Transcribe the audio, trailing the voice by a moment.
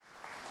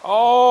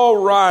All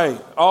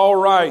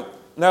right.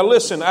 Now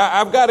listen,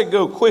 I've got to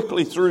go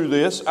quickly through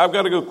this.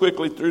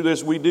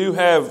 We do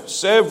have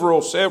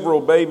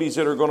several babies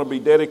that are going to be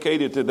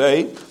dedicated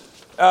today.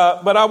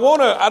 But I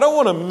don't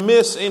want to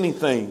miss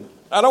anything.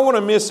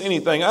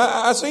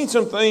 I seen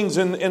some things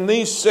in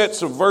these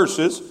sets of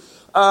verses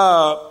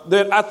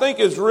that I think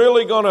is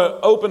really going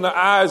to open the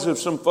eyes of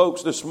some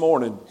folks this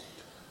morning.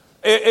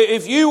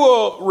 If you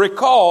will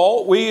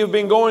recall, we have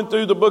been going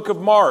through the book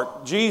of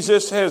Mark.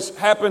 Jesus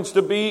happens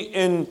to be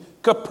in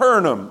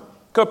Capernaum,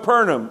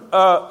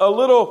 a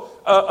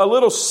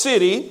little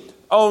city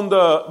on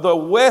the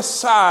west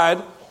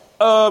side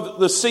of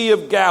the Sea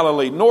of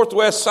Galilee,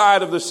 northwest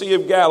side of the Sea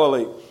of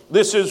Galilee.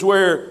 This is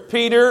where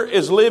Peter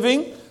is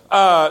living.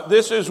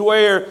 This is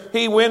where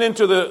he went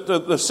into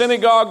the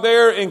synagogue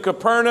there in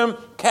Capernaum,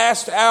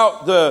 cast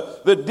out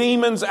the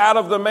demons out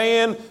of the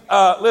man.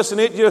 Listen,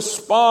 it just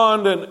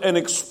spawned an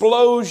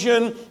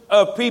explosion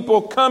of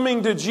people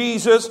coming to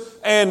Jesus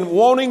and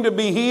wanting to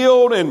be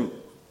healed. And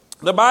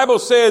the Bible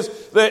says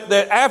that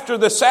after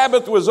the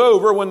Sabbath was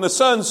over, when the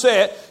sun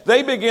set,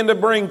 they began to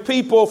bring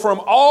people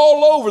from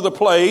all over the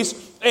place,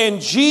 and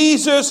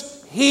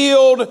Jesus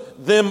healed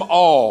them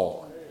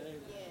all.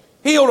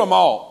 Healed them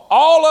all.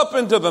 All up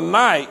into the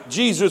night,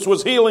 Jesus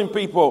was healing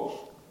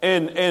people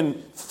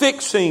and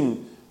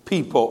fixing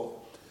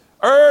people.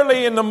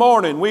 Early in the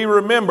morning, we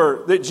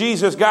remember that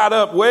Jesus got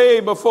up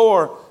way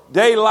before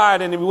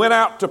daylight and he went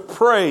out to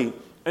pray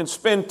and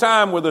spend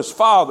time with his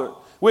Father,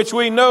 which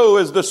we know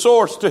is the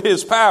source to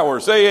his power.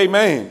 Say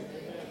amen.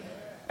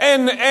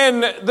 And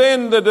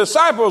then the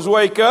disciples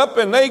wake up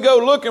and they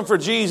go looking for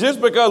Jesus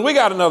because we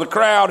got another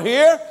crowd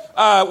here.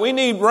 We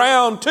need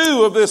round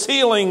 2 of this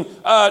healing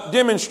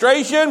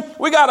demonstration.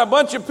 We got a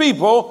bunch of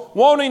people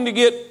wanting to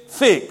get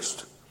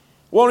fixed,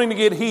 wanting to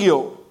get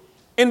healed.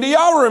 And do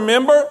y'all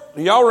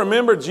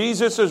remember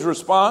Jesus'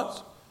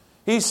 response?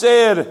 He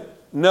said,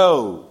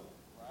 no.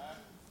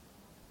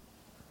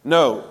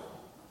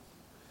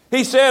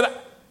 He said,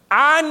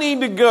 I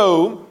need to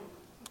go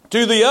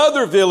to the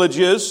other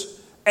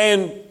villages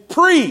and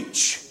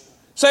preach.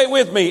 Say it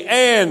with me,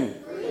 and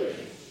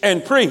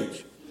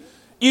preach.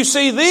 You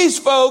see, these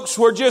folks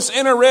were just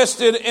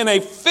interested in a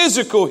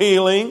physical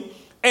healing,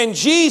 and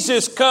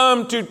Jesus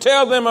come to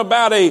tell them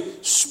about a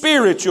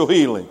spiritual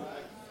healing.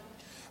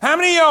 How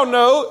many of y'all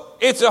know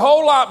it's a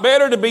whole lot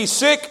better to be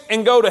sick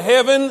and go to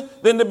heaven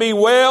than to be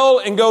well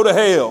and go to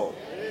hell?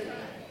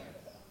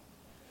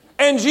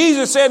 And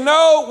Jesus said,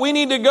 no, we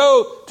need to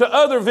go to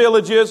other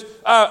villages.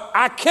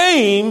 I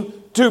came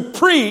to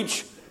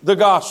preach the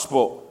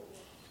gospel.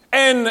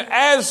 And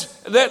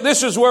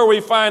this is where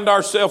we find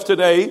ourselves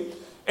today.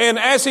 And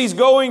as he's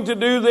going to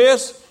do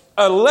this,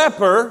 a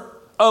leper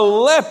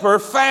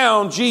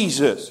found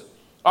Jesus.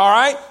 All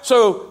right.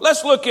 So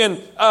let's look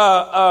in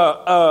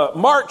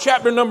Mark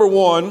chapter number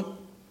 1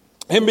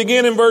 and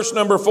begin in verse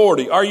number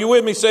 40. Are you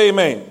with me? Say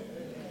amen.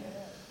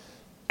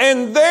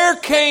 And there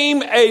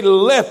came a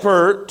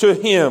leper to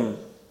him,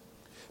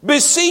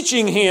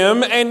 beseeching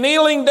him and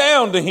kneeling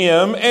down to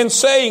him and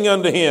saying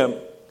unto him,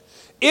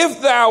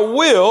 if thou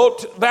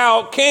wilt,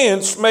 thou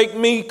canst make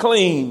me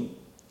clean.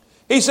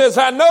 He says,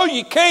 I know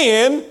you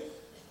can.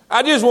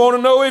 I just want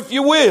to know if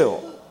you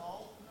will.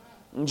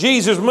 And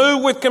Jesus,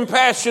 moved with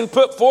compassion,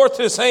 put forth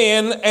his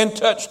hand and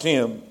touched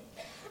him.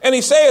 And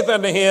he saith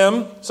unto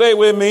him, say it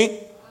with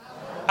me,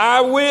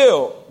 I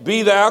will,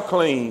 be thou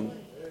clean.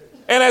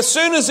 And as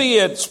soon as he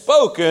had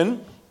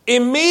spoken,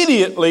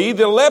 immediately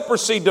the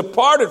leprosy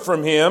departed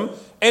from him,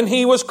 and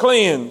he was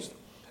cleansed.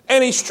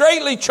 And he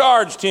straightly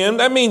charged him.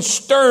 That means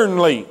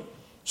sternly.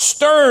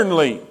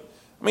 I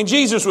mean,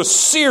 Jesus was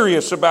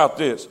serious about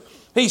this.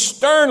 He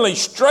sternly,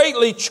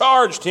 straightly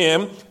charged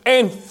him,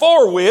 and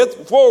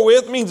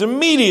forthwith means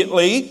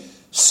immediately,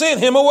 sent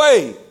him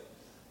away. And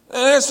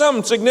there's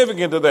something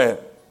significant to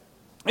that.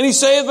 And he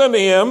saith unto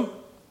him,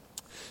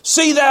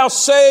 see thou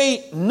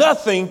say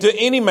nothing to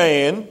any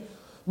man,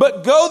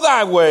 but go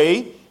thy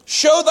way,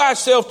 show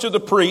thyself to the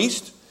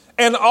priest,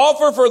 and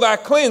offer for thy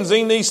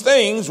cleansing these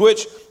things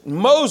which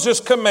Moses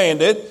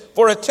commanded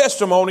for a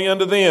testimony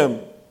unto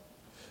them.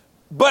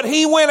 But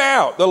he went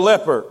out, the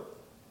leper,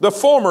 the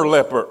former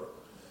leper,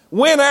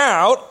 went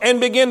out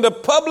and began to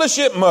publish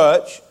it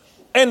much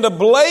and to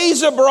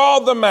blaze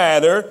abroad the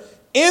matter,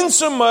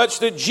 insomuch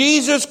that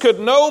Jesus could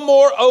no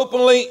more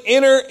openly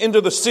enter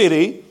into the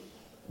city,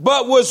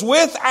 but was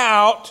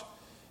without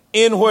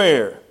in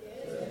where?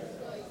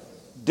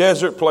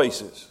 Desert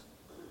places.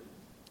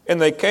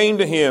 And they came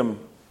to him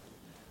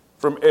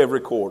from every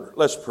quarter.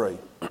 Let's pray.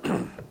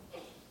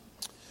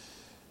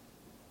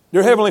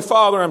 Dear Heavenly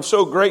Father, I'm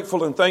so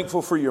grateful and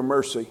thankful for your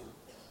mercy.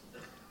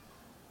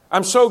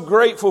 I'm so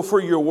grateful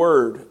for your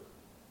word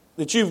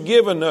that you've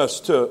given us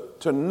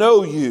to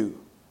know you,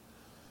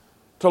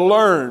 to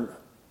learn,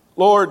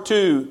 Lord,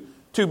 to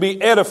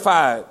be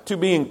edified, to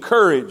be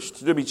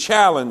encouraged, to be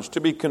challenged, to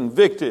be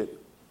convicted.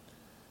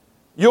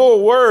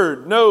 Your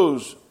word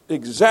knows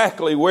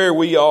exactly where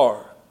we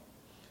are.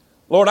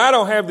 Lord, I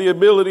don't have the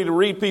ability to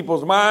read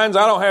people's minds.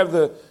 I don't have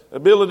the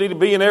ability to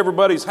be in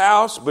everybody's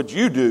house, but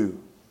you do.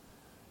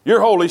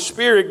 Your Holy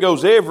Spirit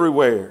goes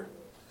everywhere.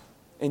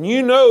 And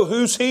you know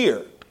who's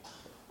here.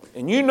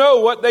 And you know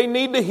what they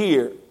need to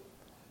hear.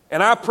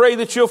 And I pray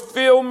that you'll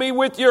fill me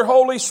with your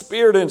Holy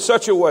Spirit in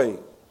such a way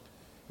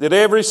that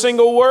every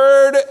single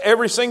word,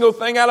 every single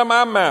thing out of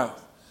my mouth,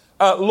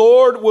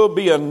 Lord, will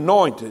be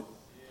anointed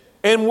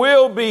and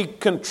will be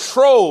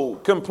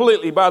controlled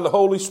completely by the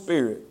Holy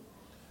Spirit.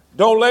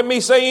 Don't let me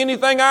say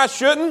anything I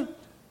shouldn't,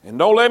 and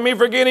don't let me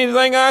forget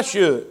anything I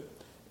should.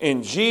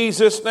 In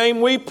Jesus'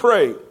 name we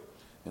pray.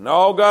 And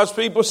all God's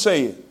people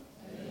say it.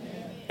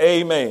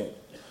 Amen.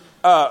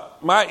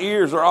 My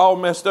ears are all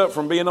messed up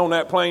from being on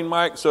that plane,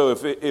 Mike, so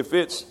if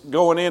it's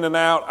going in and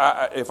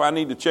out, if I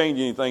need to change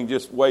anything,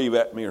 just wave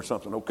at me or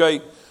something,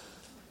 okay?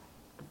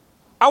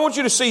 I want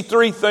you to see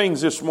three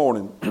things this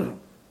morning.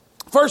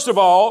 First of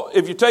all,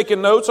 if you're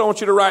taking notes, I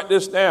want you to write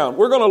this down.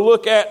 We're going to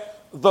look at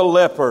the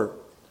leper.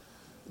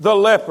 The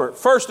leper.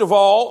 First of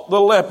all, the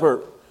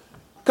leper.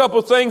 A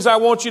couple things I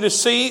want you to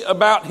see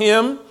about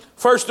him.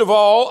 First of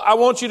all, I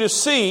want you to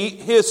see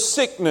his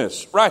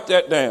sickness. Write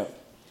that down.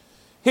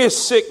 His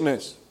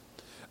sickness.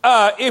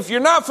 If you're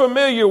not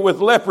familiar with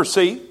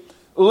leprosy,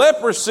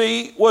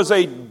 leprosy was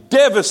a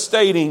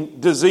devastating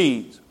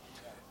disease.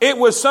 It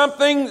was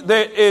something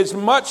that is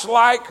much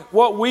like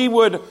what we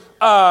would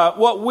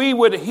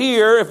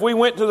hear if we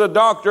went to the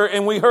doctor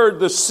and we heard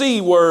the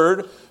C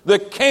word, the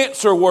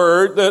cancer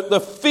word, the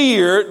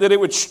fear that it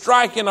would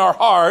strike in our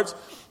hearts.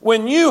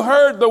 When you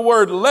heard the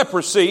word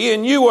leprosy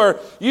and you were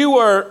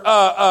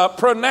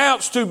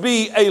pronounced to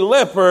be a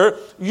leper,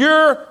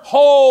 your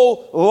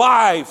whole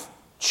life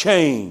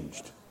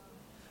changed.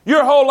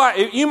 Your whole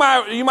life, you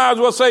might as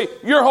well say,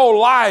 your whole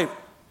life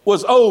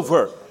was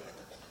over.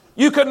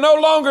 You could no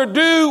longer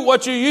do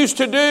what you used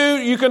to do.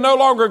 You could no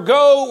longer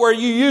go where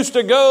you used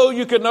to go.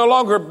 You could no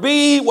longer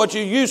be what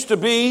you used to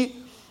be.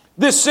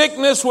 This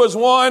sickness was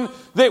one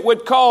that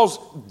would cause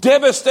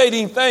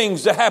devastating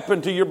things to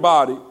happen to your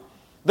body.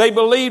 They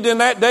believed in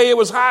that day it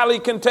was highly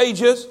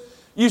contagious.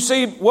 You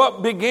see,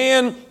 what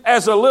began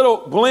as a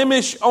little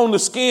blemish on the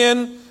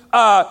skin,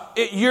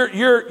 your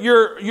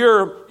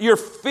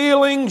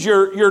feelings,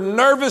 your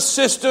nervous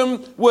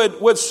system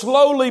would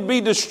slowly be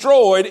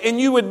destroyed,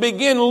 and you would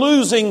begin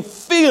losing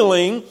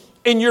feeling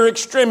in your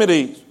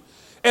extremities.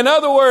 In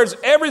other words,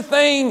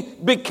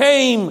 everything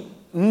became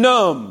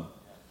numb.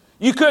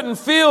 You couldn't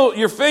feel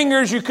your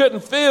fingers, you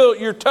couldn't feel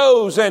your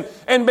toes,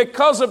 and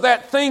because of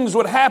that, things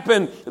would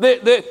happen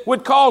that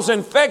would cause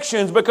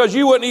infections because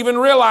you wouldn't even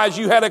realize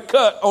you had a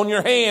cut on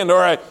your hand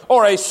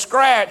or a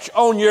scratch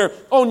on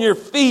your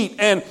feet,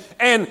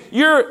 and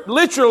you're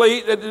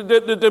literally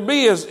to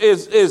be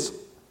as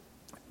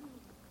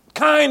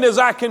kind as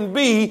I can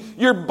be,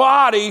 your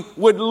body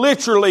would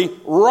literally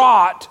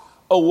rot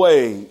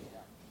away.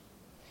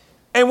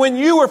 And when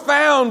you were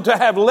found to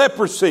have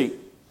leprosy,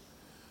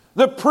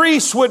 the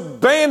priests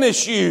would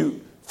banish you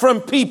from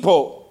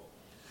people.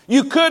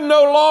 You could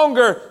no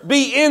longer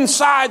be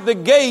inside the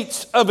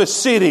gates of a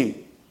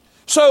city.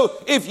 So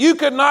if you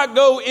could not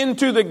go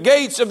into the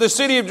gates of the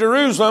city of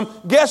Jerusalem,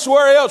 guess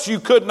where else you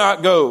could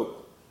not go?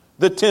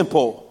 The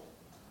temple.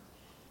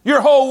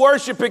 Your whole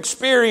worship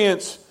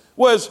experience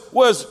was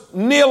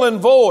nil and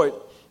void.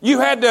 You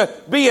had to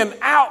be an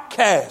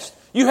outcast.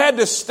 You had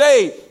to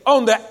stay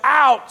on the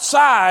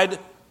outside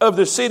of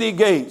the city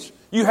gates.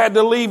 You had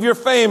to leave your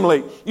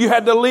family. You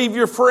had to leave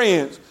your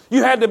friends.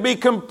 You had to be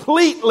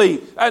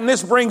completely, and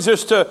this brings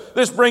us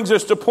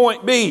to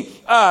point B.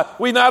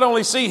 We not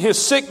only see his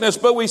sickness,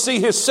 but we see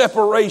his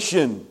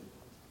separation.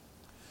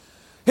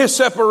 His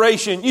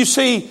separation. You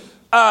see,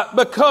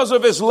 because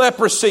of his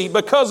leprosy,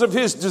 because of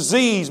his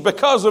disease,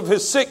 because of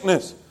his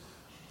sickness,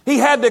 he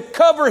had to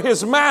cover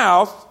his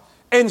mouth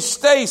and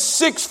stay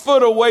 6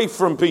 foot away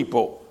from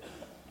people.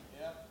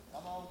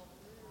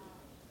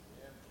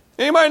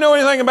 Anybody know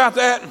anything about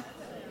that?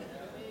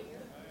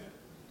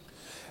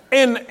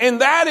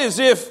 And that is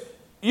if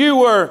you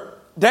were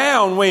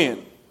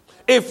downwind.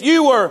 If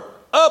you were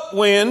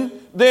upwind,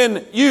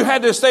 then you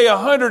had to stay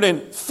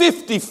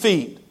 150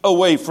 feet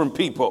away from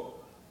people.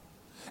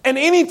 And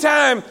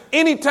anytime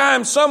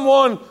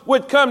someone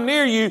would come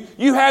near you,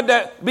 you had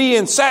to be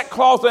in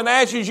sackcloth and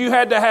ashes. You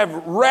had to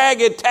have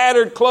ragged,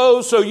 tattered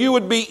clothes so you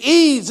would be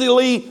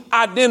easily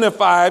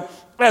identified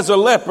as a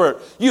leper.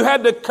 You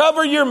had to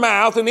cover your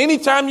mouth, and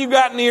anytime you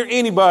got near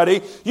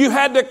anybody, you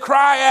had to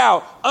cry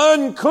out,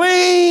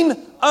 "Unclean,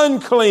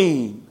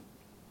 unclean."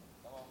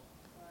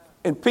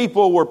 And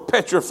people were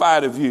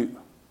petrified of you.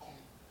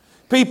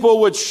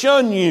 People would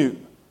shun you.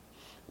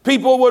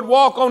 People would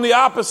walk on the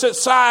opposite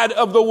side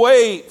of the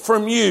way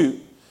from you.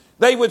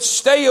 They would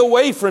stay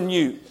away from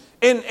you.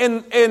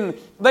 And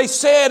they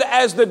said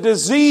as the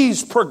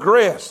disease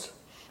progressed,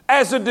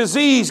 as the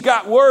disease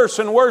got worse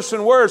and worse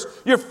and worse,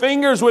 your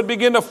fingers would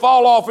begin to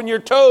fall off and your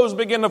toes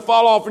begin to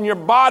fall off and your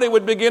body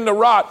would begin to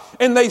rot.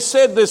 And they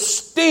said the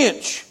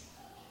stench,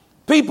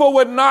 people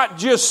would not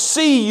just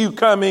see you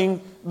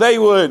coming,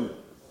 they'd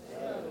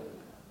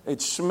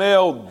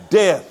smell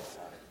death.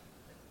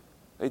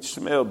 They'd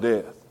smell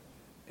death.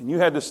 And you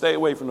had to stay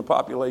away from the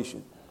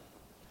population.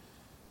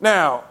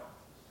 Now,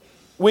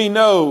 we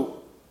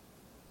know,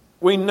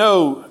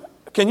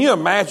 can you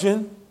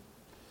imagine?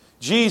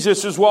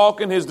 Jesus is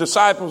walking, his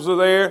disciples are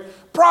there,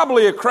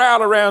 probably a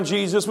crowd around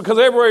Jesus because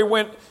everywhere he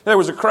went, there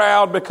was a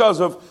crowd because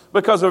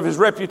of his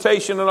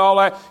reputation and all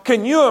that.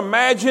 Can you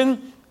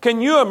imagine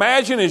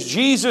as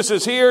Jesus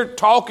is here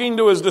talking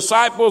to his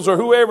disciples or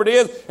whoever it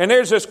is, and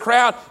there's this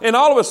crowd, and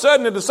all of a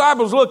sudden the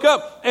disciples look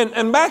up,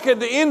 and back at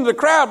the end of the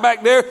crowd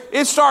back there,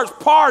 it starts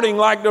parting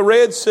like the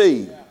Red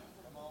Sea.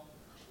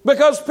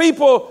 Because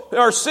people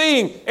are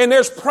seeing, and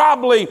there's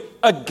probably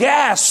a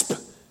gasp,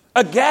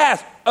 an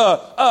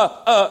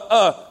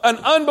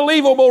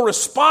unbelievable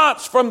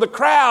response from the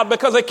crowd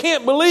because they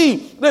can't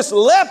believe this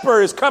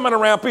leper is coming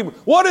around people.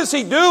 What is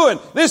he doing?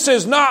 This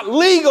is not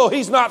legal.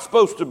 He's not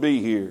supposed to be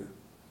here.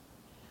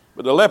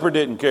 But the leper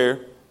didn't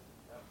care.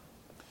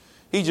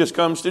 He just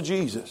comes to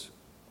Jesus.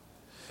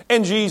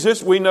 And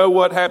Jesus, we know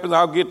what happens.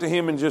 I'll get to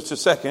him in just a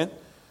second.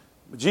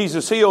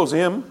 Jesus heals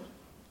him.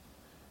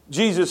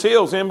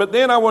 But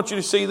then I want you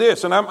to see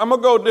this. And I'm going to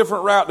go a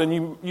different route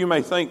than you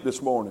may think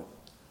this morning.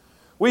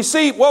 We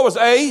see, what was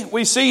A?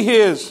 We see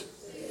his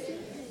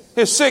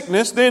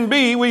sickness. Then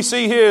B, we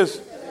see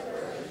his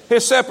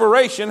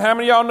separation. How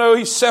many of y'all know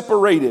he's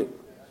separated?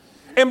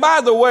 And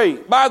by the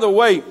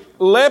way,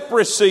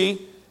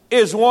 leprosy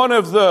is one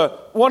of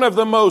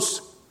the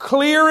most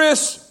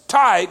clearest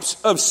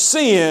types of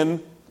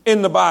sin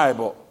in the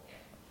Bible.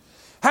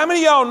 How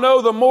many of y'all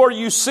know the more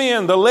you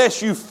sin, the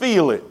less you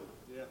feel it?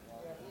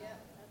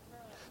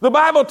 The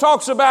Bible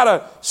talks about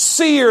a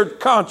seared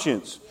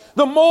conscience.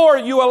 The more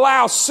you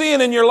allow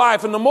sin in your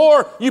life and the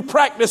more you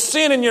practice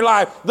sin in your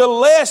life, the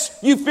less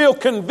you feel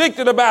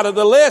convicted about it,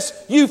 the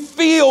less you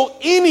feel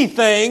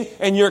anything,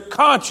 and your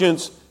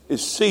conscience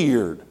is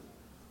seared.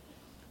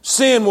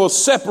 Sin will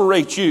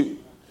separate you.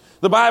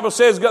 The Bible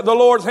says the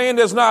Lord's hand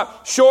is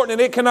not shortened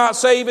and it cannot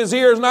save. His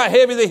ear is not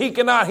heavy that he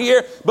cannot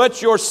hear.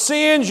 But your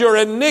sins, your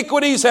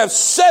iniquities have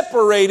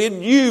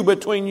separated you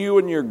between you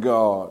and your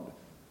God.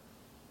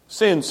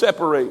 Sin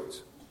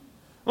separates.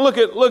 Look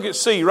at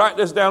C. Write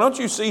this down. Don't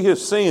you see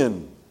his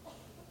sin?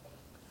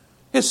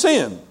 His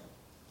sin.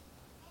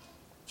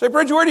 Say,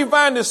 preacher, where do you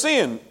find his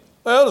sin?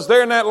 Well, it's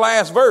there in that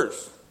last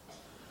verse.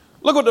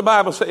 Look what the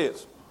Bible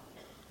says.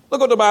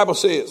 Look what the Bible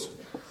says.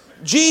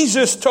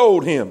 Jesus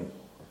told him.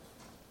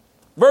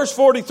 Verse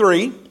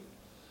 43.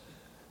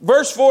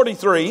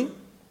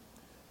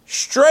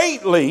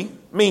 Straightly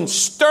means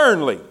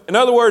sternly. In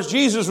other words,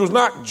 Jesus was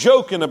not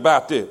joking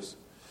about this.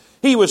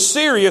 He was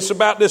serious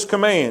about this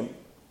command.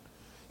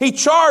 He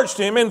charged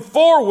him, and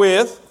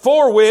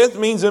forthwith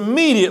means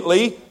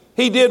immediately,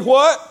 he did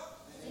what?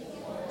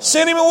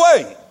 Sent him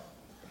away.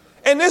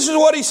 And this is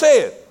what he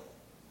said.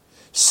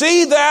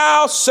 See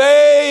thou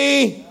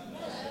say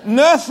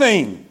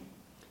nothing.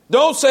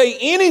 Don't say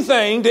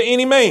anything to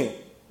any man.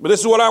 But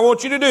this is what I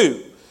want you to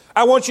do.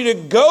 I want you to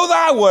go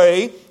thy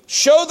way,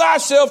 show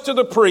thyself to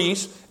the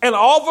priest, and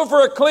offer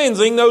for a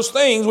cleansing those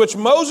things which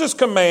Moses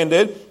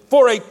commanded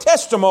for a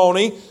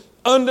testimony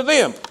unto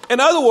them. In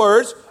other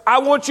words, I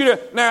want you to,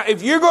 now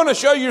if you're going to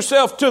show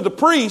yourself to the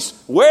priest,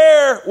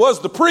 where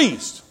was the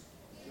priest?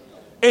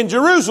 In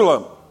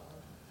Jerusalem.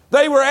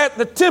 They were at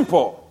the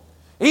temple.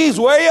 He's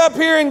way up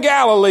here in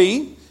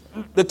Galilee.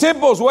 The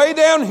temple's way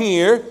down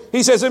here.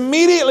 He says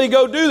immediately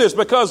go do this,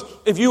 because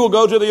if you will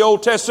go to the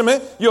Old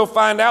Testament, you'll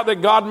find out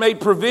that God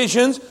made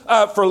provisions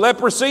for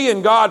leprosy,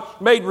 and God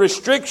made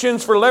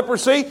restrictions for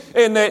leprosy,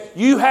 and that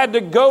you had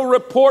to go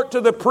report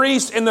to the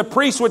priest, and the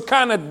priest would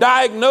kind of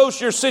diagnose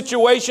your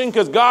situation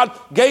because God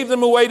gave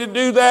them a way to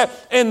do that,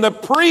 and the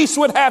priest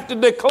would have to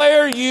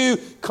declare you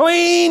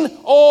clean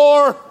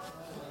or...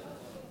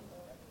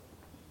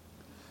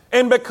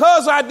 And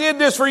because I did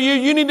this for you,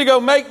 you need to go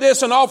make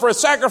this and offer a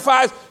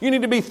sacrifice. You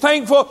need to be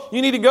thankful.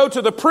 You need to go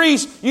to the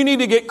priest. You need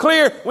to get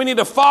clear. We need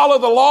to follow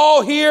the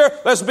law here.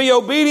 Let's be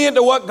obedient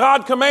to what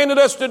God commanded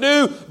us to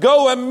do.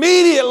 Go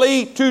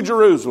immediately to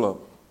Jerusalem.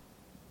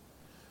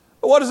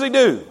 But what does he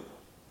do?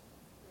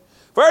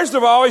 First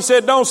of all, he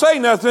said, don't say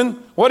nothing.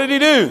 What did he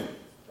do?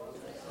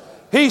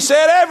 He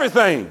said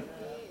everything.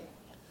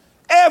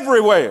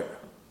 Everywhere.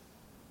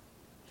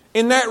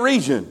 In that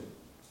region.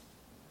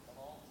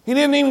 He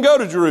didn't even go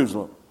to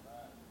Jerusalem.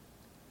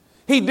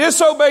 He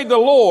disobeyed the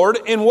Lord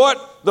in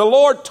what the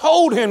Lord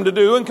told him to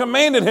do and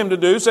commanded him to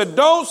do. Said,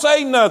 don't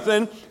say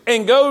nothing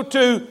and go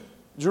to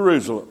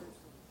Jerusalem.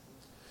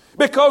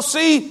 Because,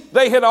 see,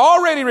 they had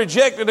already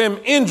rejected him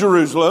in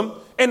Jerusalem,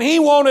 and he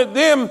wanted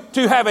them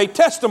to have a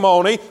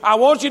testimony. I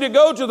want you to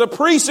go to the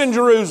priests in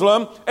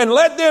Jerusalem and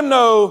let them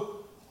know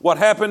what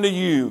happened to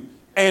you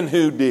and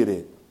who did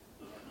it.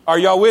 Are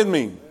y'all with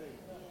me?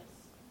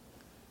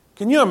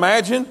 Can you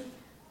imagine?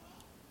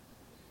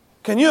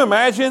 Can you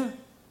imagine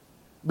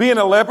being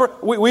a leper?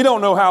 We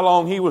don't know how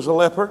long he was a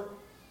leper.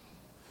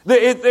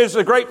 There's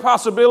a great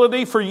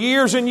possibility for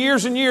years and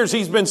years and years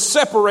he's been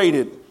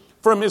separated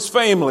from his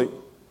family.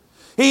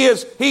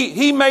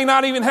 He may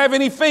not even have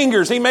any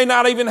fingers. He may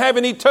not even have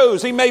any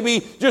toes. He may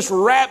be just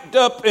wrapped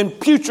up in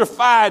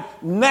putrefied,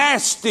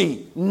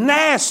 nasty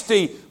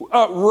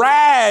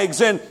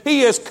rags. And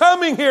he is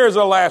coming here as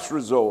a last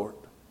resort.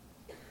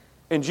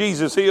 And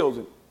Jesus heals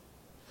him.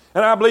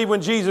 And I believe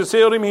when Jesus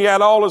healed him, he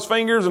had all his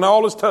fingers and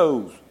all his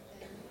toes.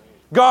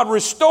 God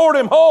restored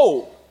him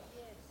whole.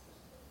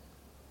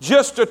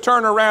 Just to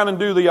turn around and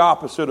do the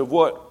opposite of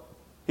what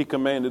he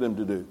commanded him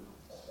to do.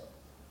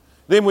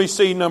 Then we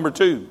see number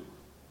two.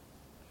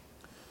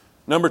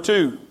 Number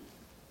two.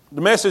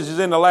 The message is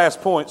in the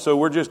last point, so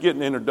we're just getting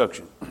the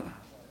introduction.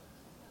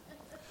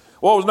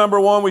 What was number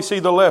one? We see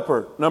the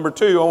leper. Number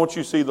two, I want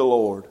you to see the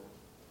Lord.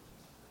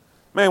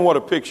 Man, what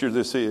a picture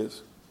this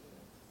is.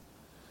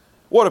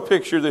 What a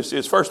picture this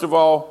is. First of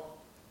all,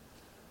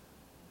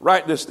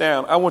 write this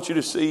down. I want you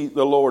to see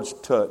the Lord's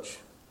touch.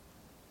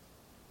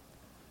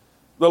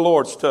 The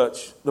Lord's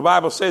touch. The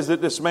Bible says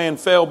that this man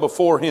fell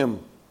before him.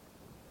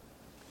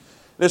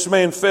 This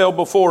man fell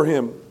before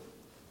him.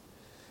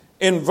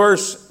 In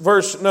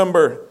verse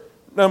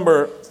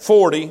number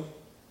 40,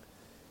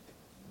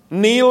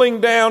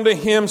 kneeling down to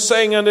him,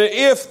 saying unto him,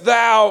 if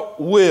thou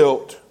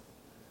wilt,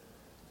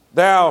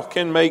 thou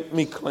can make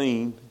me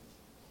clean.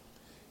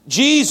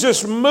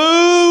 Jesus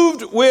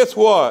moved with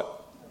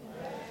what?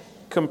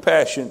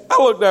 Compassion.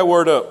 I looked that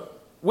word up.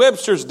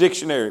 Webster's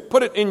dictionary.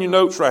 Put it in your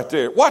notes right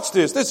there. Watch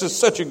this. This is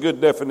such a good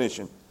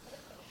definition.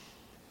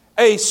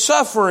 A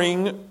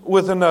suffering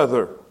with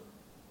another.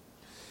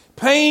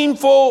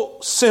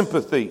 Painful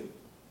sympathy.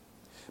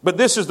 But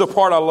this is the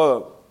part I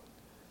love.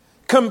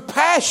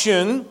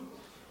 Compassion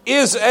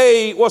is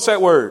a, what's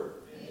that word?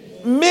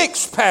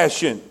 Mixed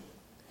passion.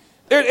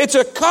 It's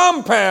a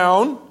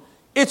compound.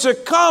 It's a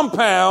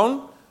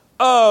compound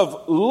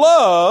of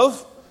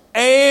love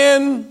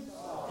and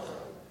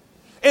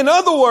in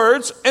other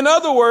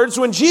words,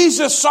 when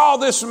Jesus saw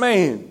this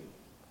man,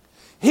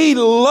 he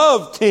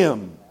loved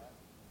him.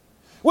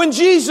 When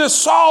Jesus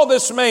saw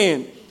this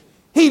man,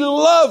 he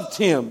loved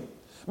him.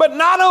 But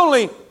not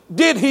only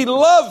did he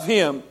love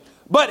him,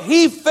 but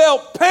he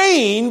felt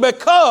pain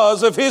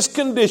because of his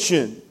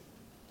condition.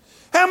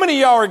 How many of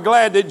y'all are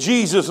glad that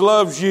Jesus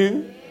loves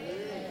you?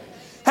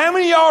 How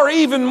many of y'all are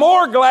even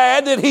more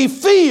glad that he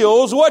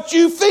feels what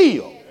you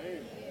feel?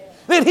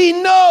 That he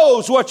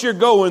knows what you're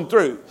going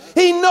through.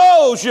 He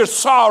knows your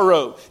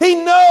sorrow. He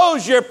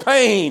knows your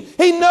pain.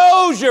 He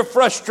knows your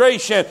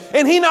frustration.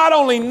 And he not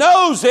only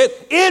knows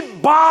it,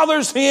 it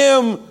bothers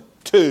him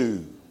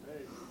too.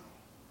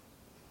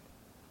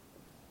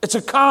 It's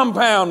a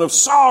compound of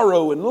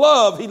sorrow and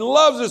love. He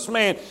loves this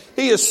man.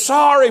 He is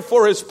sorry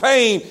for his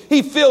pain.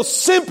 He feels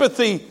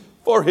sympathy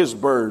for his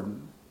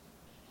burden.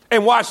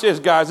 And watch this,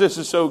 guys. This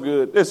is so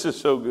good. This is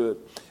so good.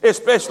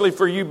 Especially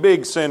for you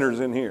big sinners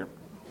in here.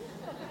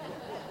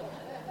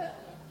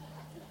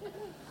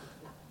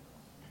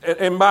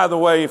 And by the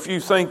way, if you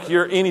think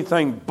you're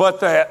anything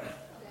but that,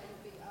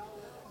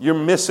 you're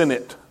missing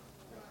it.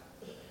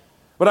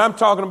 But I'm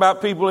talking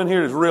about people in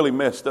here that's really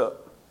messed up.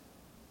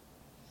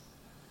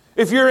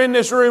 If you're in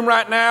this room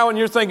right now and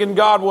you're thinking,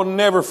 God will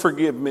never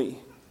forgive me.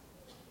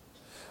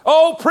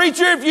 Oh,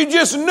 preacher, if you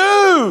just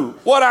knew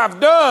what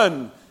I've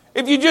done.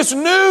 If you just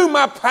knew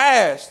my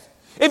past.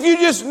 If you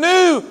just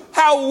knew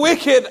how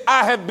wicked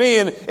I have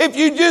been. If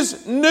you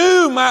just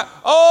knew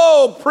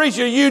oh,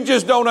 preacher, you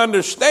just don't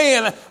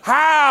understand.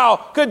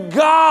 How could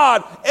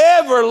God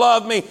ever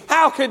love me?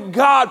 How could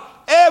God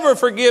ever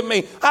forgive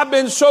me? I've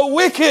been so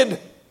wicked.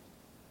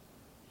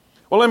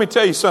 Well, let me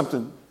tell you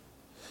something.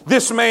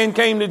 This man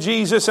came to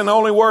Jesus and the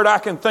only word I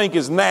can think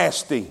is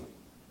nasty.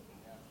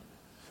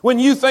 When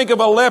you think of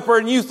a leper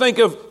and you think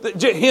of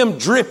him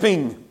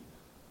dripping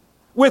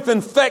with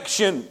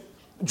infection,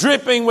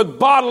 dripping with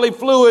bodily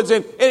fluids,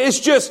 and it's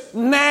just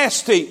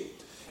nasty.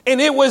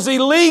 And it was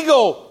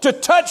illegal to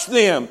touch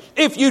them.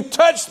 If you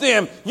touched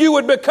them, you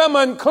would become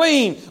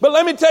unclean. But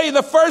let me tell you,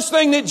 the first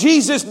thing that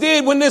Jesus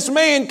did when this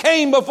man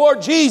came before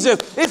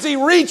Jesus is he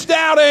reached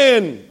out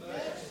and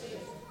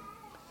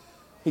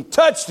he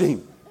touched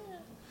him.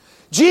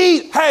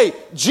 Hey,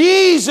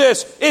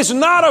 Jesus is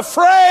not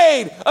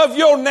afraid of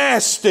your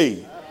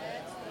nasty.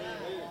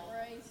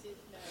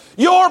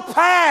 Your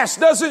past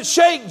doesn't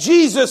shake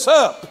Jesus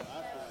up.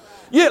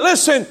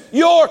 Listen,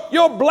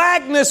 your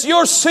blackness,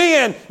 your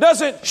sin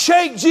doesn't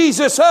shake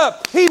Jesus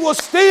up. He will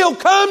still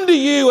come to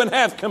you and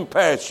have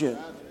compassion.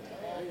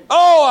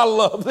 Oh, I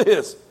love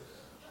this.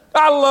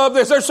 I love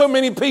this. There's so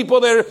many people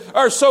that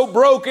are so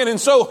broken and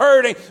so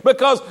hurting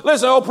because,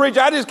 listen, oh,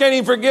 preacher, I just can't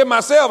even forgive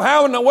myself.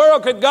 How in the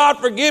world could God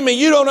forgive me?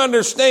 You don't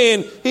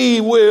understand.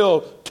 He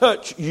will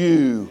touch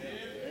you.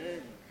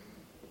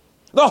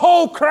 The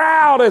whole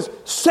crowd is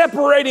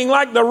separating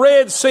like the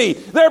Red Sea.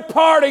 They're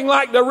parting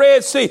like the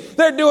Red Sea.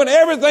 They're doing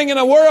everything in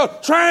the world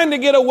trying to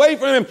get away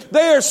from him.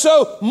 They are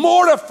so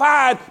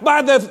mortified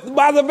by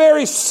the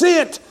very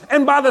scent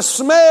and by the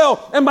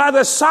smell and by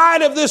the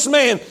sight of this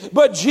man.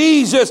 But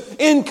Jesus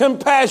in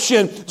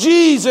compassion,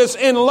 Jesus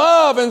in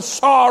love and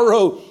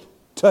sorrow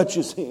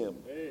touches him.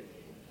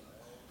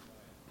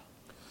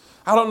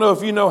 I don't know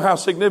if you know how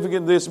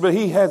significant this is, but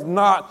he has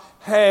not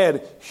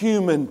had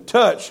human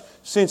touch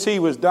since he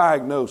was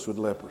diagnosed with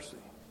leprosy.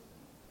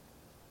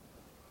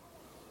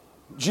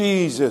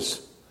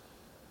 Jesus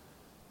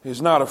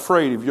is not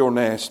afraid of your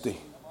nasty.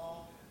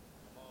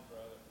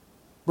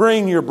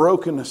 Bring your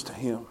brokenness to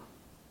Him.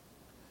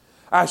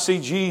 I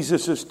see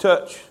Jesus'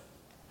 touch.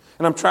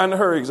 And I'm trying to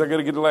hurry because I got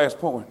to get to the last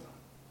point.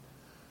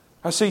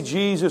 I see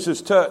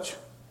Jesus' touch.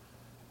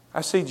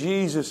 I see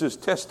Jesus'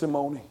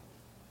 testimony.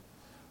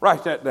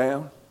 Write that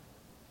down.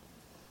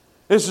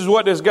 This is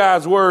what this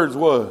guy's words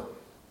were.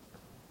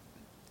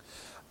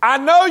 I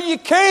know you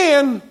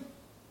can.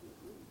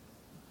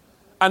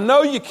 I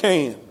know you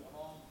can.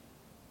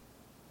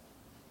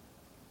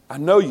 I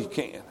know you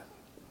can.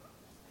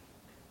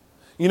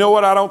 You know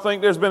what? I don't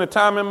think there's been a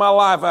time in my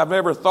life I've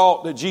ever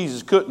thought that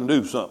Jesus couldn't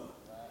do something.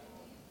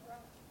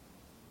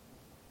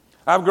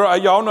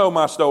 Y'all know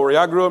my story.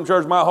 I grew up in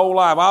church my whole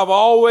life. I've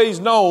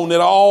always known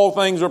that all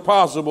things are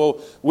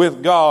possible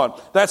with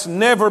God. That's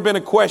never been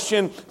a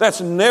question. That's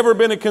never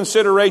been a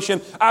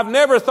consideration. I've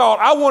never thought,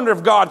 I wonder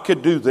if God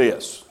could do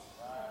this.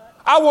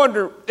 I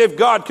wonder if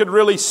God could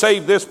really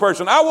save this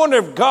person. I wonder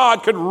if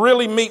God could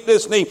really meet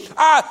this need.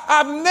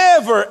 I've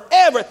never,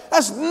 ever,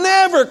 that's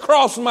never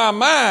crossed my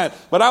mind.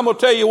 But I'm going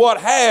to tell you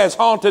what has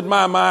haunted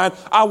my mind.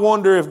 I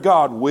wonder if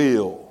God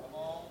will.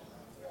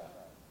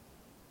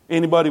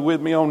 Anybody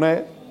with me on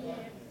that?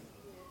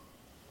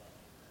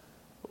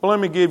 Well,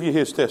 let me give you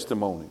his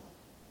testimony.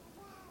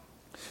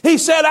 He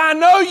said, I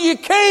know you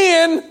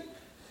can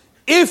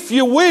if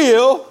you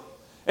will.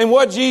 And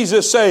what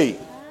Jesus said? I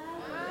will.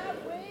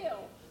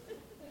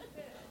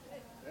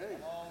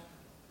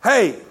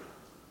 Hey,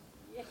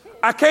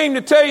 I came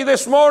to tell you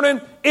this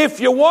morning, if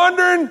you're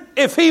wondering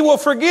if He will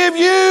forgive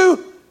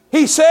you,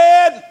 He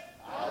said,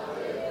 I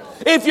will.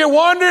 If you're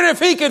wondering if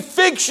He could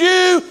fix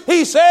you,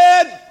 He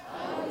said,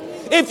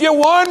 if you're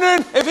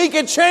wondering if He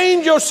could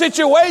change your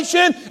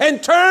situation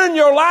and turn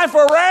your life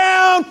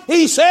around,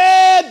 He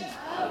said,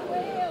 I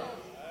will.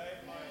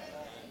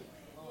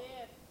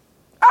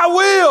 I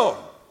will.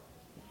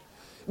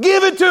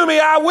 Give it to me,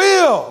 I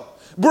will.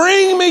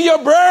 Bring me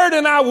your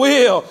burden, I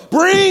will.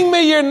 Bring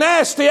me your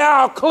nasty,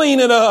 I'll clean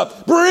it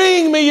up.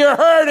 Bring me your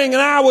hurting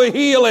and I will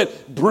heal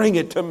it. Bring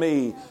it to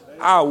me,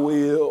 I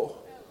will.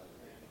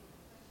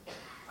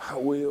 I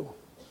will.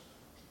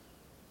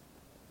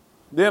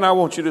 Then I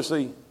want you to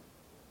see.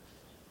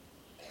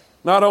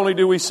 Not only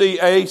do we see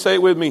say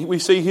it with me, we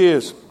see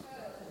His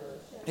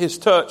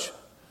touch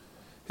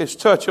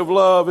of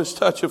love, His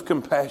touch of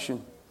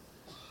compassion.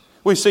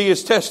 We see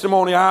His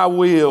testimony, I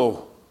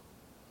will.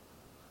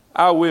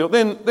 I will.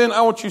 Then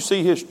I want you to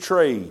see His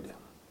trade.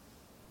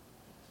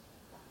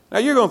 Now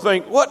you're going to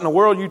think, what in the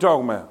world are you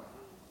talking about?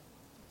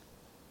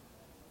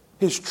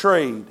 His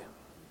trade.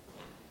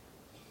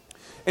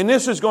 And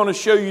this is going to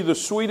show you the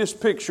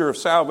sweetest picture of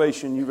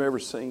salvation you've ever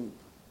seen.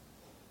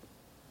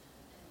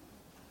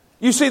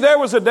 You see, there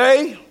was a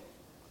day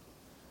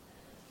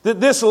that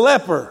this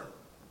leper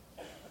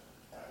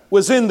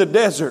was in the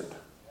desert.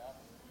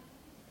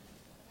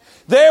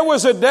 There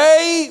was a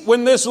day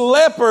when this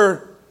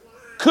leper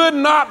could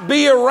not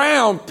be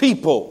around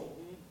people.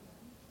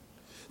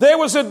 There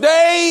was a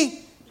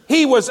day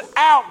he was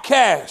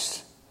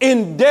outcast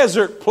in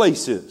desert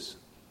places.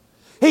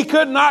 He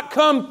could not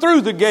come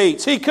through the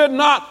gates. He could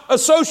not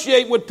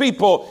associate with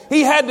people.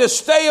 He had to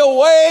stay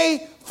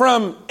away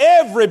from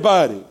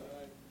everybody.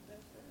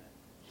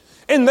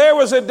 And there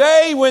was a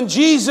day when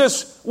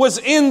Jesus was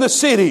in the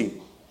city.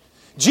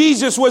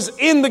 Jesus was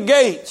in the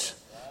gates.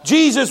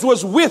 Jesus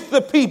was with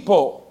the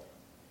people.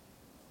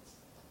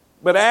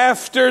 But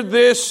after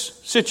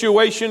this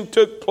situation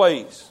took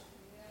place,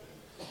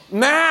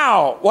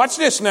 now, watch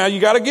this now,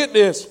 you got to get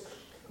this.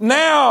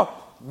 Now,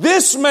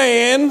 this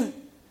man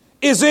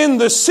is in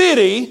the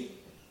city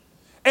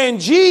and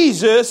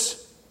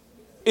Jesus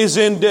is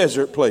in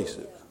desert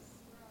places.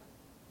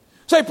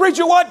 Say,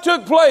 preacher, what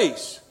took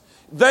place?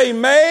 They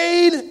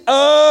made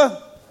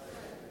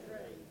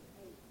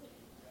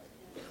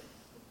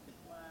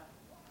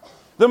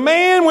the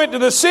man went to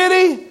the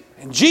city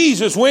and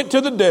Jesus went to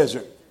the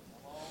desert.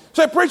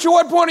 Say, preacher,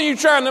 what point are you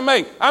trying to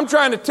make? I'm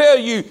trying to tell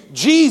you,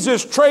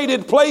 Jesus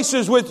traded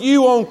places with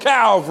you on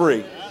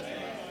Calvary.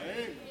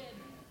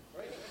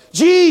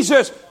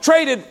 Jesus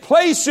traded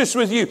places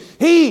with you.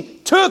 He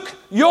took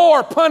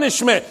your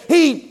punishment.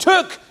 He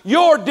took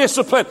your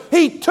discipline.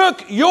 He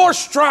took your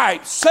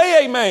stripes.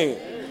 Say amen.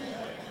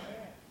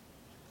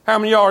 How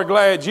many of y'all are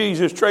glad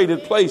Jesus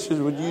traded places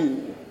with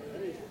you?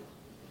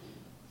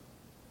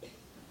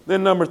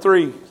 Then number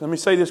 3, let me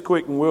say this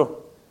quick and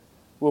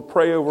we'll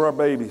pray over our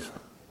babies.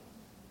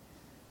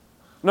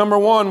 Number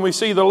 1, we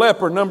see the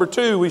leper. Number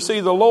 2, we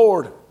see the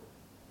Lord.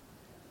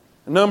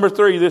 And number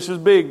 3, this is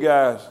big,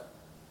 guys.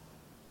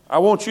 I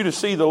want you to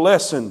see the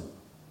lesson.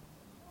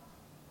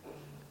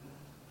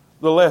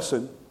 The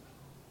lesson.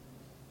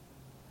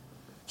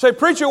 Say,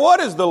 preacher, what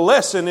is the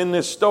lesson in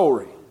this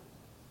story?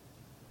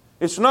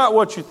 It's not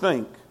what you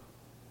think.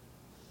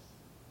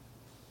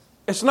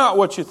 It's not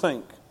what you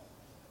think.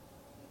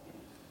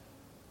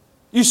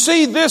 You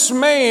see, this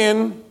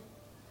man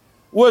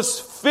was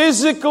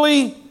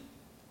physically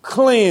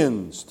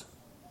cleansed.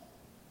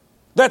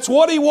 That's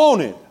what he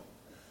wanted.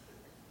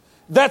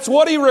 That's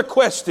what he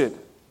requested.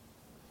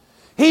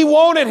 He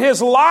wanted his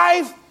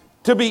life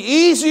to be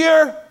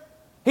easier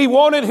He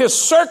wanted his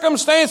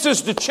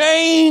circumstances to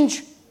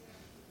change.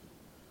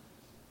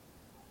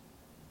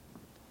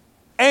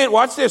 And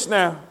watch this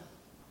now.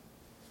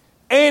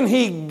 And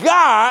he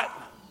got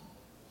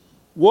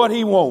what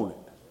he wanted.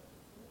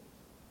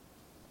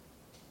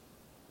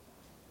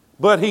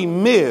 But he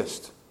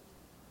missed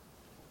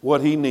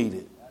what he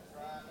needed.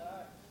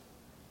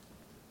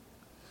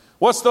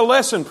 What's the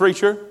lesson,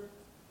 preacher?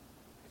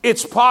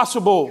 It's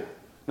possible.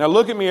 Now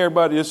look at me,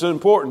 everybody. This is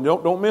important.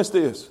 Don't miss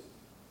this.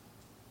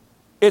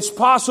 It's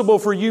possible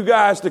for you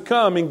guys to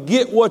come and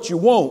get what you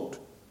want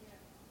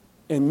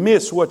and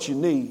miss what you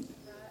need.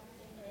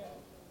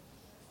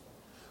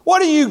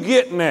 What are you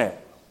getting at?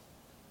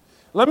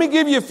 Let me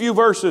give you a few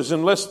verses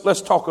and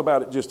let's talk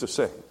about it just a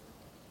second.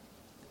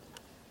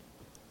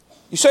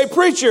 You say,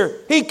 preacher,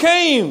 he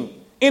came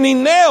and he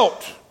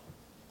knelt.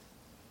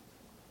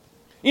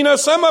 You know,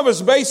 some of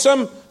us base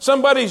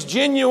somebody's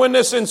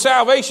genuineness in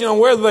salvation on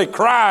whether they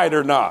cried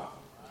or not.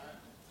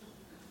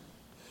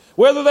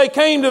 Whether they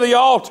came to the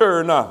altar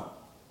or not.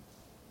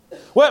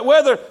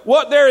 Whether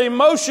what their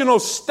emotional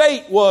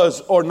state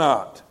was or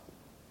not.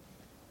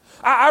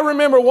 I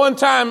remember one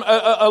time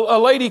a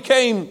lady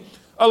came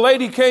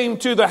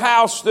to the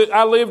house that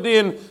I lived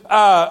in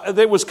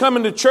that was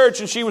coming to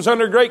church, and she was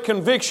under great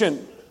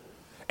conviction.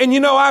 And you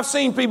know, I've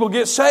seen people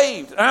get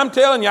saved. And I'm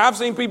telling you, I've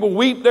seen people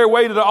weep their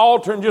way to the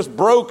altar and just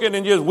broken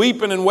and just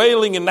weeping and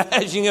wailing and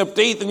gnashing of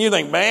teeth. And you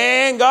think,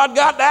 man, God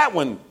got that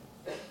one.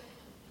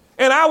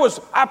 And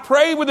I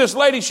prayed with this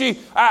lady. She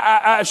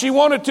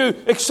wanted to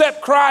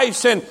accept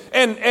Christ,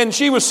 and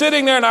she was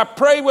sitting there, and I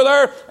prayed with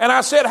her, and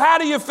I said, how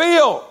do you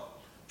feel?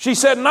 She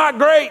said, not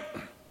great.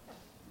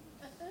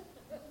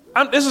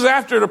 This is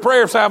after the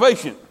prayer of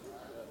salvation.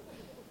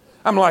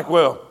 I'm like,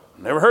 well,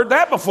 never heard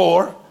that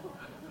before.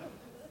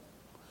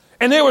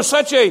 And there was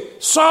such a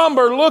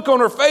somber look on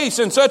her face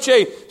and such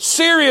a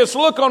serious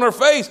look on her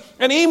face,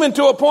 and even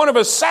to a point of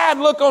a sad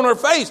look on her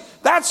face.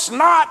 That's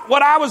not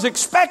what I was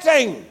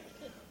expecting.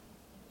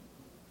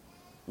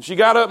 And she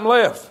got up and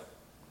left.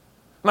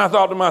 And I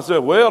thought to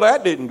myself, well,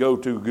 that didn't go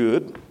too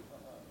good.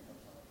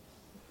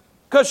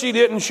 Because she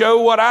didn't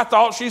show what I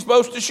thought she's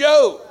supposed to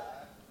show.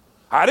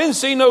 I didn't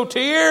see no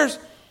tears.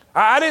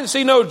 I didn't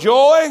see no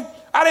joy.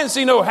 I didn't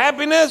see no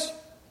happiness.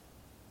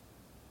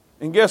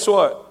 And guess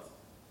what?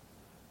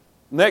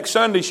 Next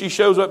Sunday, she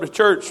shows up to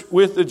church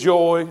with the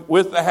joy,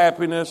 with the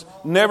happiness,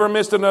 never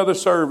missed another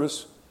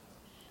service.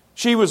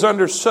 She was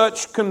under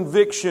such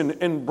conviction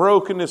and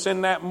brokenness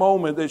in that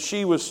moment that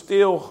she was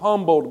still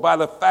humbled by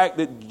the fact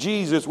that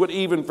Jesus would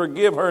even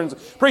forgive her. And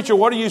preacher,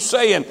 what are you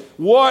saying?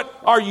 What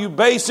are you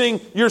basing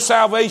your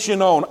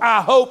salvation on?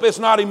 I hope it's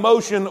not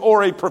emotion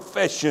or a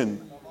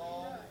profession.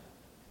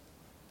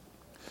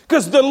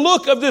 Because the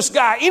look of this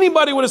guy,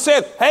 anybody would have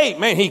said, hey,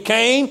 man, he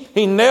came,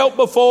 he knelt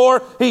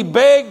before, he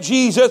begged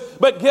Jesus.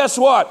 But guess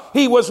what?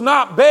 He was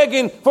not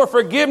begging for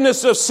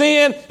forgiveness of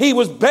sin. He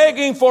was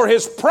begging for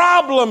his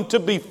problem to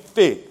be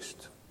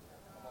fixed.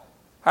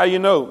 How you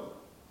know?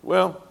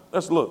 Well,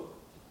 let's look.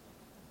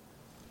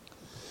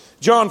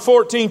 John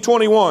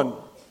 14:21.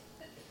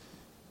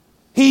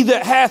 He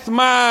that hath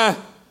my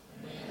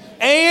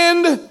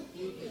and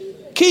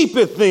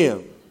keepeth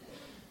them.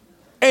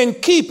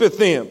 And keepeth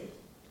them.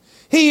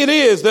 He it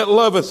is that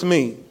loveth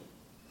me.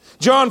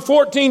 John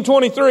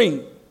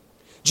 14:23.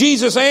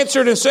 Jesus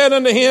answered and said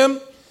unto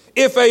him,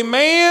 if a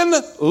man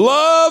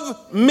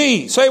love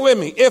me, say with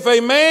me, if a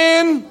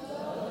man,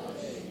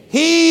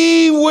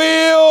 he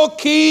will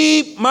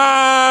keep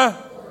my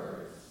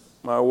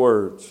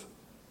words.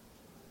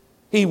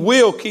 He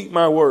will keep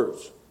my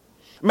words.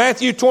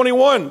 Matthew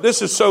 21.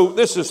 This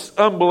is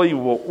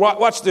unbelievable.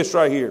 Watch this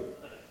right here.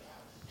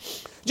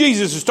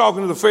 Jesus is talking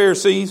to the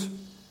Pharisees.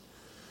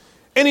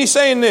 And he's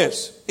saying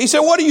this. He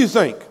said, what do you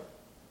think?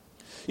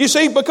 You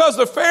see, because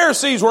the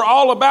Pharisees were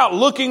all about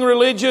looking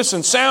religious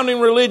and sounding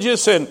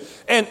religious and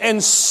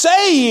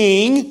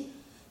saying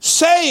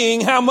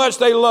how much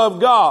they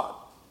love God.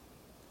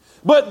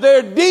 But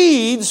their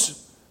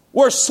deeds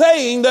were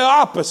saying the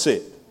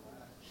opposite.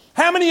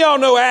 How many of y'all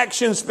know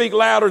actions speak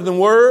louder than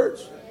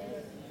words?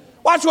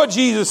 Watch what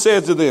Jesus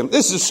says to them.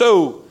 This is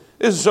so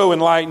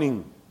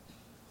enlightening.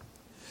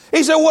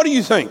 He said, what do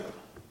you think?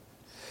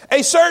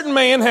 A certain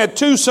man had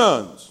 2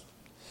 sons,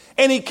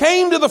 and he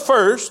came to the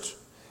first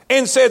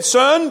and said,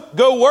 son,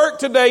 go work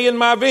today in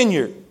my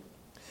vineyard.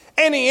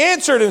 And he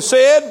answered and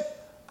said,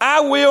 I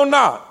will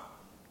not.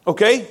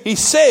 Okay, he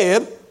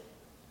said,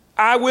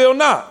 I will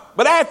not.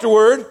 But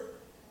afterward,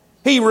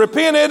 he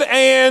repented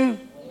and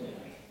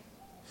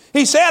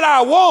he said,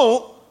 I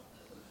won't.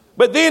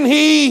 But then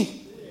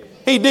he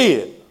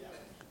did.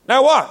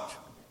 Now watch.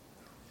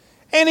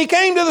 And he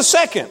came to the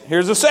second.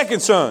 Here's the second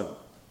son.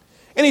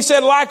 And he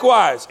said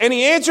likewise. And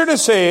he answered and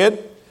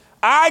said,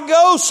 I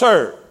go,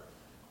 sir.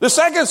 The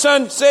second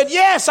son said,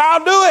 yes,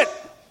 I'll do it.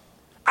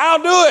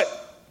 I'll do it.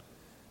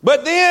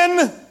 But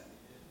then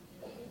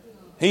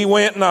he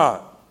went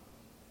not.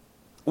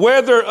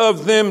 Whether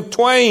of them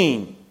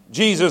twain,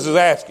 Jesus is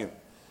asking,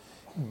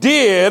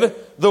 did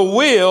the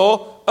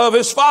will of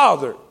his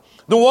father?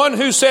 The one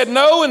who said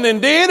no and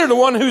then did, or the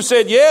one who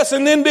said yes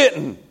and then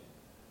didn't?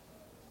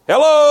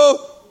 Hello?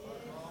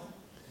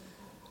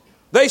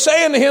 They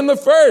say unto him the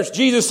first.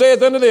 Jesus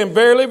saith unto them,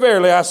 Verily,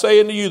 verily, I say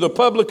unto you, the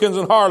publicans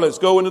and harlots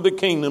go into the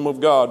kingdom of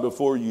God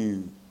before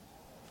you.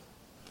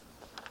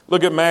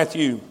 Look at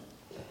Matthew.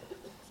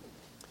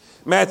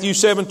 Matthew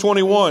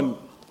 7:21.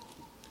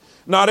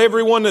 Not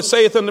every one that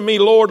saith unto me,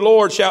 Lord,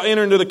 Lord, shall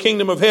enter into the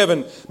kingdom of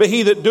heaven, but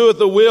he that doeth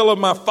the will of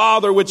my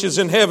Father which is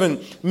in heaven.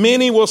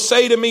 Many will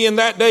say to me in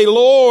that day,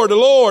 Lord,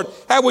 Lord,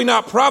 have we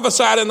not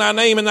prophesied in thy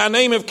name, and thy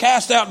name have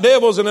cast out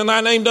devils, and in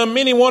thy name done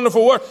many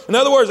wonderful works? In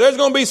other words, there's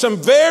going to be some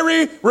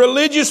very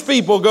religious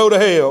people go to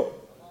hell.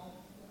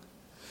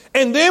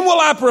 And then will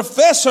I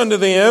profess unto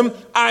them,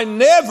 I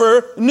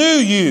never knew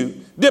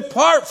you.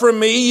 Depart from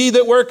me, ye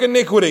that work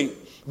iniquity.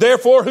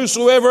 Therefore,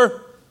 whosoever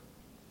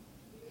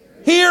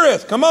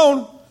heareth, come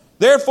on.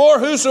 Therefore,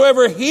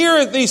 whosoever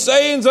heareth these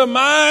sayings of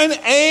mine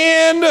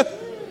and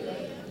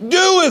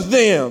doeth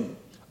them,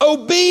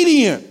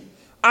 obedient,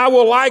 I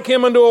will like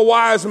him unto a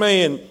wise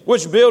man,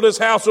 which built his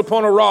house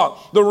upon a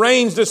rock. The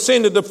rains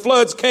descended, the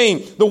floods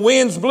came, the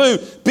winds blew,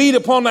 beat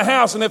upon the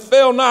house, and it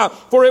fell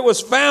not, for it was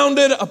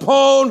founded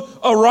upon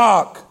a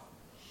rock.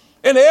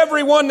 And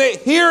everyone that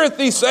heareth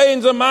these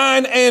sayings of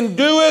mine and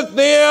doeth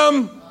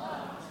them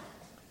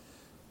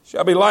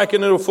shall be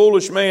likened unto a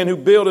foolish man who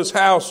built his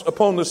house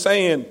upon the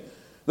sand.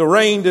 The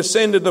rain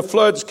descended, the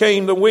floods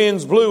came, the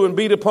winds blew and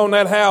beat upon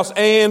that house,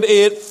 and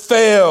it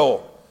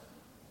fell.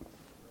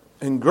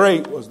 And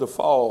great was the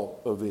fall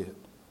of it.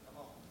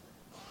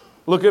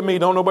 Look at me,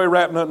 don't nobody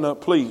wrap nothing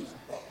up, please.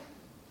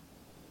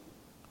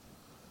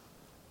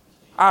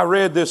 I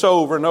read this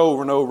over and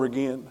over and over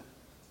again.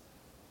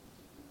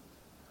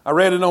 I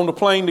read it on the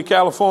plane to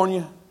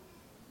California.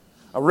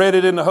 I read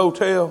it in the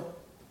hotel.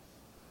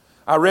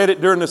 I read it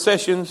during the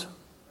sessions.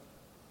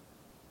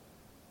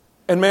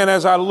 And man,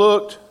 as I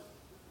looked,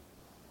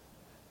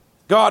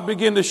 God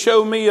began to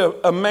show me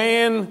a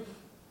man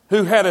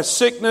who had a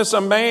sickness,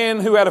 a man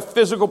who had a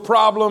physical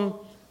problem,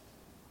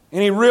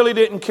 and he really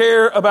didn't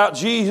care about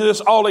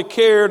Jesus. All he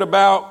cared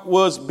about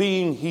was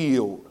being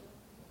healed.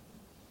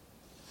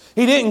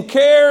 He didn't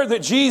care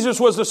that Jesus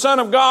was the Son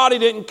of God. He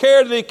didn't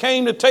care that he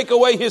came to take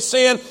away his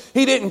sin.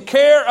 He didn't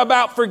care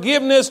about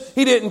forgiveness.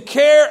 He didn't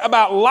care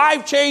about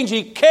life change.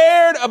 He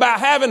cared about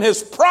having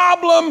his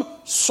problem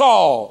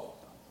solved.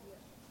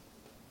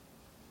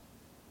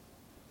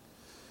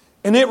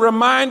 And it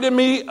reminded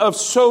me of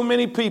so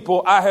many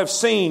people I have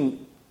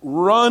seen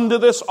run to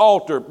this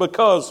altar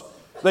because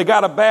they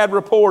got a bad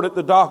report at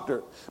the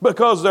doctor,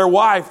 because their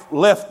wife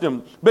left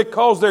them,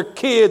 because their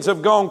kids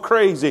have gone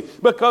crazy,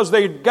 because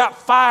they got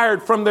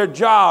fired from their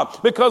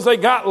job, because they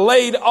got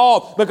laid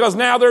off, because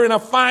now they're in a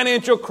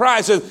financial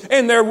crisis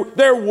and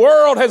their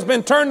world has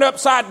been turned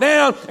upside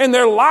down and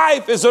their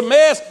life is a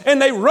mess,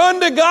 and they run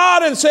to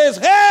God and says,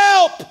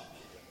 help!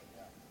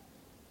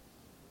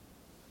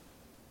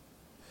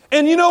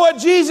 And you know what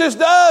Jesus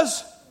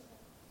does?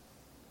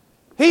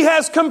 He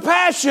has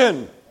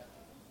compassion.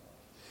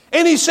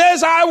 And he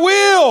says, I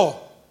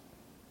will.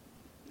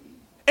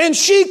 And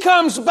she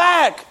comes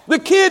back. The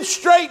kids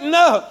straighten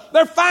up.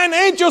 Their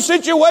financial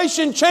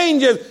situation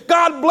changes.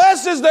 God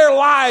blesses their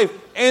life.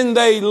 And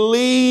they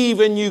leave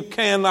and you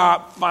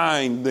cannot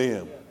find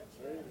them.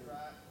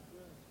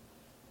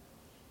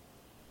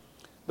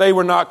 They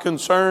were not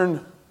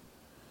concerned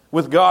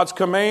with God's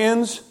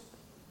commands.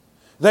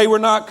 They were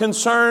not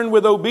concerned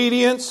with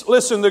obedience.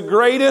 Listen, the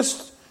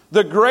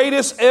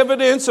greatest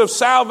evidence of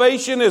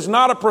salvation is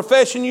not a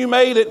profession you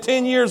made at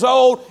 10 years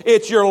old.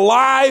 It's your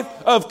life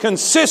of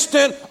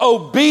consistent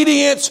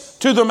obedience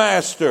to the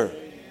Master.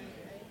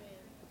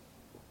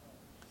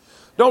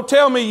 Don't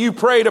tell me you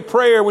prayed a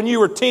prayer when you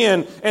were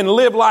 10 and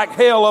lived like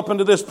hell up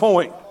until this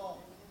point.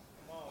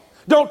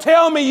 Don't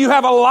tell me you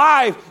have a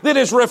life that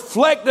is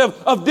reflective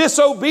of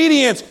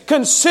disobedience,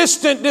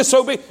 consistent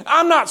disobedience.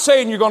 I'm not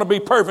saying you're going to be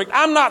perfect.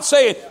 I'm not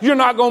saying you're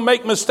not going to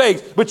make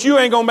mistakes, but you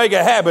ain't going to make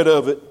a habit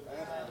of it.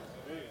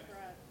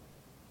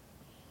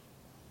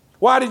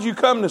 Why did you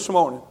come this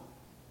morning?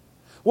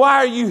 Why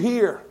are you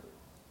here?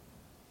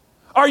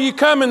 Are you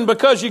coming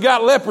because you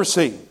got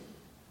leprosy?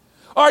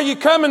 Are you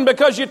coming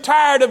because you're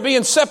tired of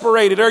being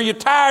separated? Are you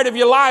tired of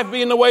your life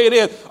being the way it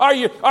is? Are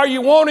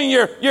you wanting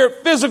your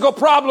physical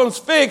problems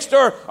fixed?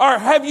 Or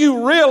have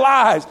you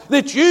realized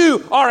that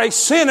you are a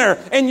sinner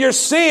and your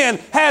sin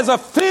has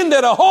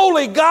offended a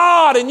holy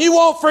God and you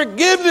want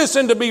forgiveness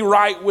and to be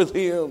right with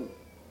Him?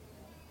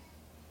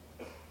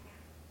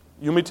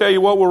 Let me tell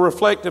you what will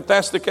reflect if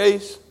that's the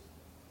case.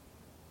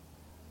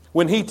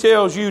 When He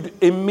tells you to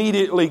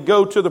immediately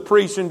go to the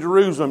priest in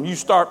Jerusalem, you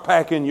start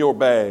packing your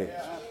bags.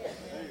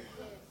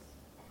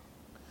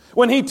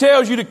 When He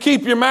tells you to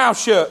keep your mouth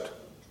shut.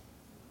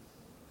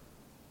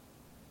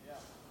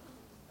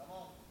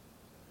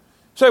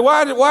 Say,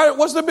 why?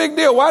 What's the big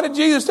deal? Why did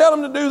Jesus tell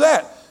him to do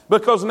that?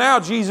 Because now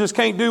Jesus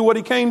can't do what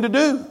He came to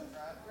do.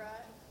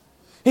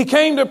 He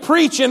came to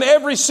preach in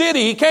every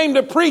city. He came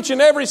to preach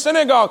in every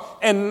synagogue.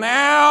 And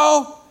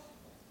now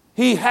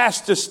He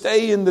has to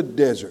stay in the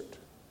desert.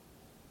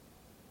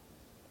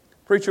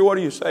 Preacher, what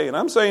are you saying?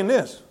 I'm saying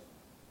this.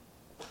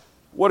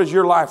 What does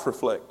your life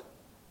reflect?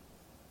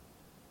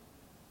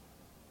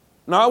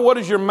 Not what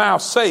is your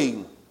mouth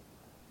saying.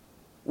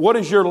 What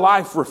does your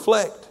life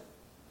reflect?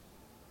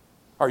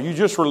 Are you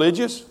just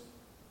religious?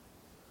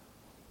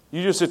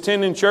 You just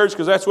attending church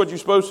because that's what you're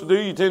supposed to do?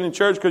 You attending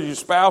church because your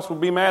spouse will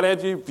be mad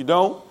at you if you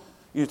don't?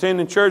 You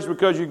attending church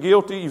because you're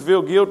guilty, you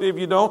feel guilty if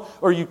you don't?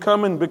 Or are you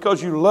coming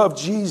because you love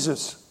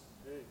Jesus?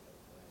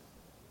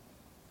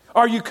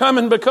 Are you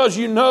coming because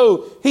you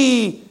know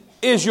He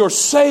is your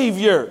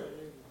Savior?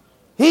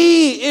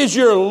 He is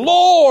your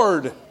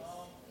Lord.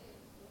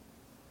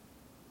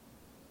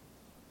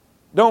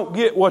 Don't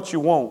get what you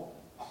want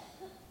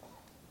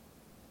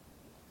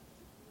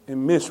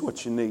and miss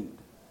what you need.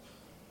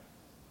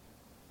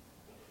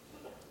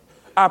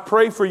 I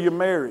pray for your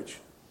marriage.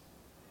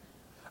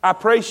 I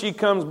pray she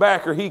comes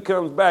back or he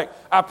comes back.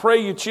 I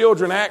pray your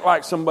children act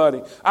like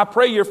somebody. I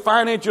pray your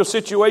financial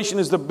situation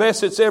is the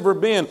best it's ever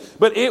been.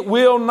 But it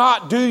will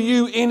not do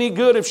you any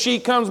good if she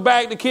comes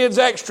back, the kids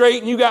act straight,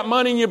 and you got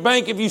money in your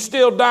bank if you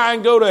still die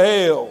and go to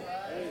hell.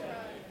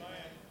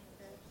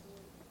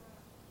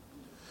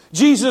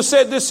 Jesus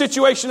said this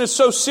situation is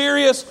so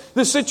serious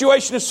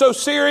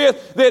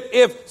that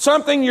if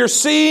something you're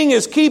seeing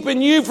is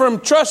keeping you from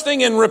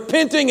trusting and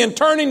repenting and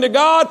turning to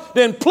God,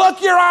 then pluck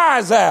your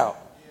eyes out.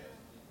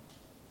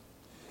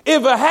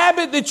 If a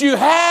habit that you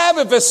have,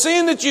 if a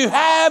sin that you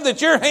have,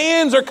 that your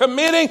hands are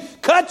committing,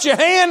 cut your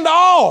hand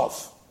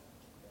off.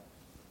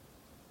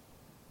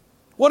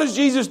 What is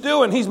Jesus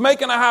doing? He's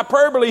making a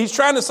hyperbole. He's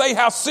trying to say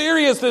how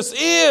serious this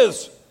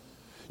is.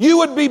 You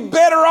would be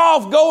better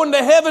off going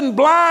to heaven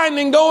blind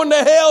than going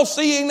to hell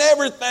seeing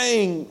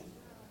everything.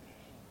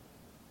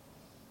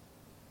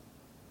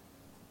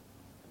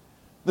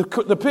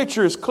 The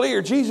picture is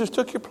clear. Jesus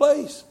took your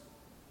place.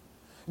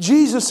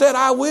 Jesus said,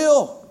 I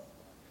will.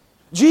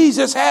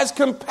 Jesus has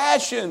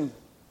compassion.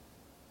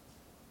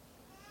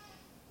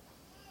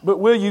 But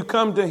will you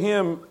come to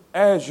Him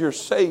as your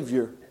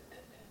Savior,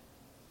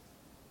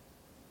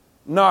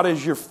 not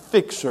as your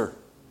fixer?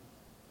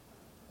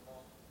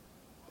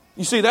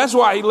 You see, that's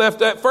why He left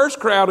that first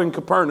crowd in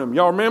Capernaum.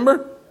 Y'all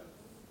remember?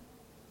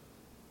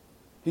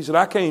 He said,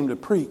 I came to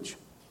preach.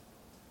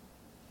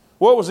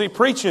 What was He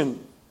preaching?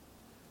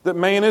 That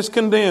man is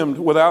condemned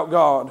without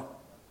God.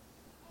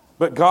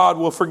 But God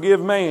will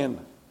forgive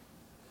man.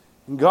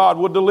 And God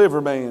will deliver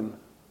man.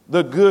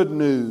 The good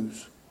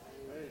news.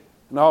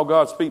 And all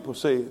God's people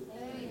said.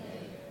 Amen.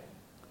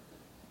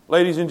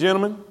 Ladies and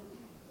gentlemen,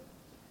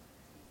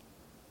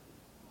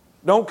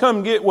 don't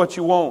come get what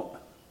you want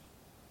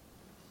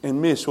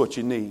and miss what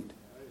you need.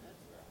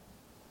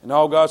 And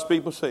all God's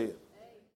people said.